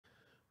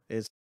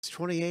It's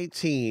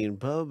 2018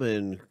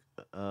 Bowman.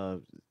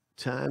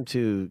 Time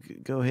to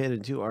go ahead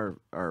and do our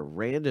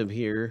random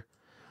here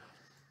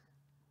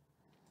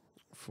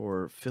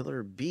for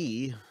filler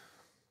B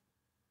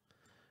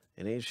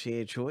and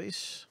HTA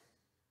choice.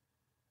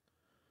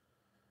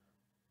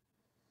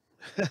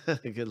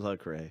 Good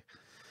luck, Ray.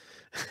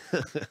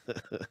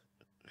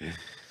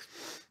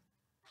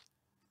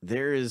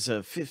 There is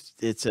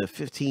it's a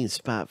 15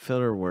 spot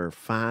filler where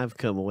 5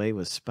 come away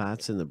with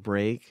spots in the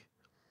break.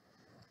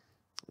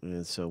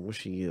 And so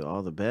wishing you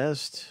all the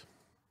best.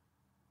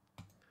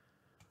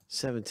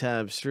 7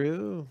 times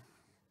through.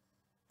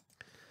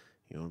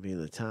 You want to be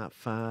in the top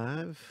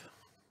 5.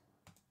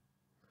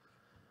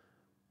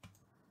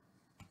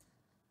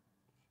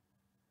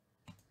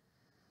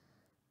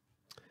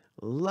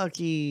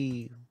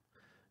 Lucky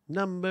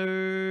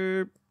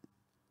number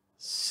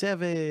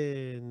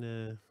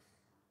 7.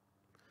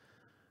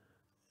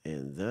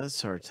 And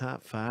that's our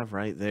top 5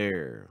 right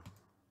there.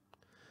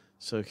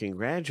 So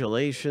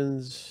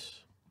congratulations,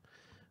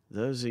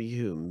 those of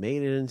you who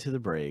made it into the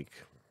break.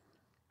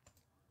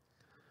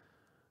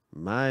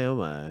 My, oh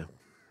my.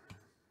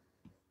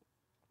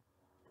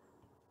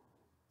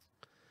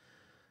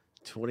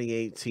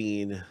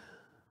 2018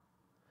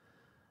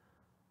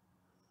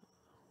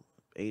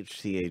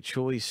 HTA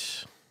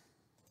choice.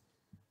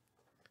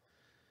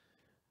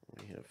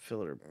 We have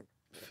filler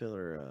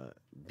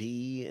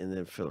B and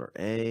then filler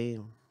A.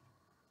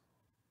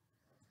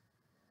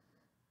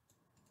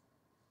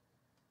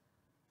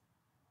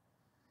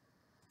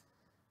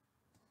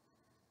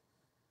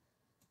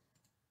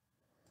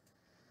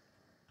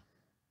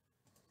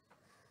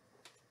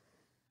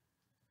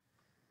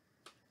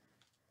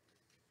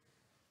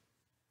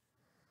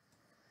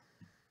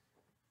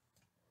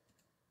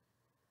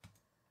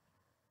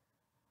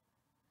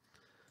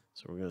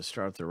 So we're going to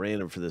start the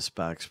random for this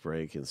box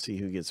break and see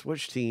who gets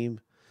which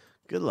team.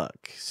 Good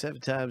luck. 7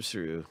 times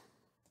through.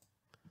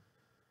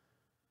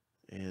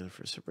 And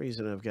for some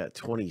reason, I've got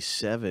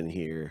 27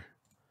 here.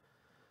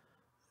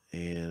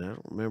 And I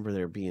don't remember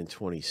there being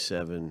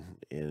 27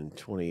 in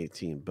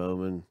 2018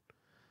 Bowman.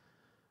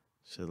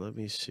 So let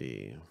me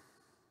see.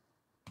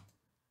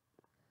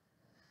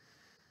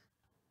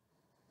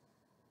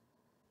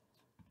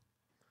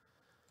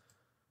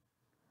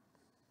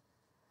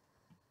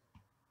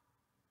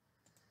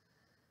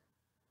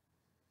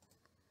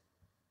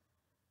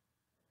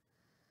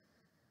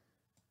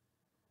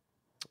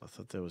 I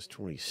thought that was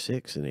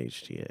 26 in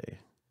HTA.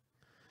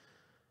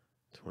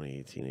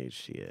 2018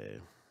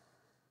 HTA.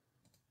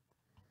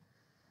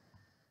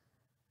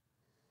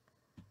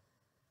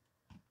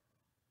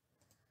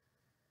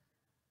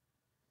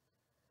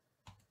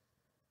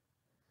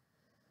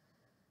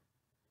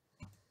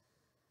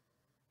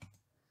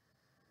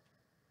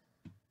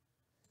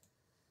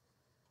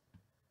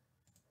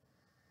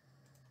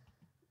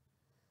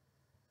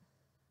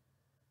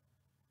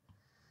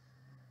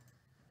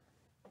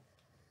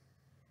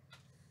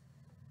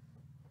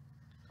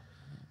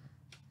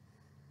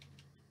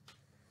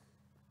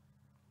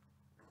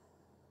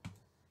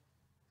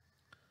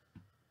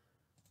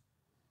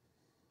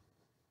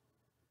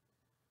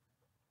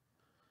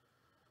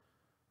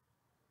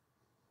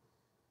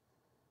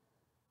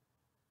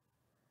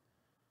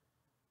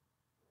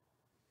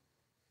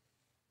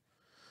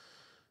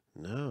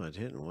 No, I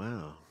didn't.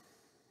 Wow.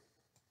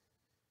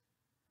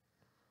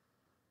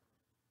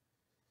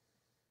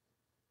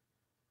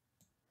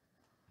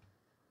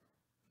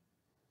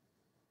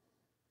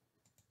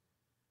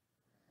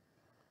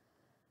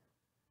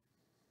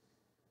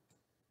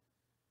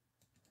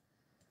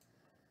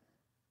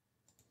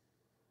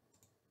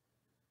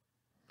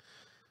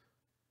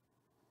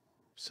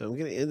 So I'm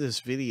going to end this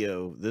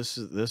video. This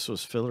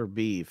was filler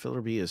B.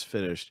 Filler B is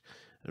finished.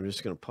 I'm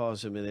just going to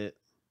pause a minute.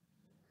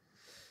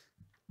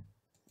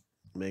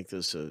 Make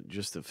this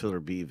just a filler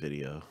B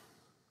video.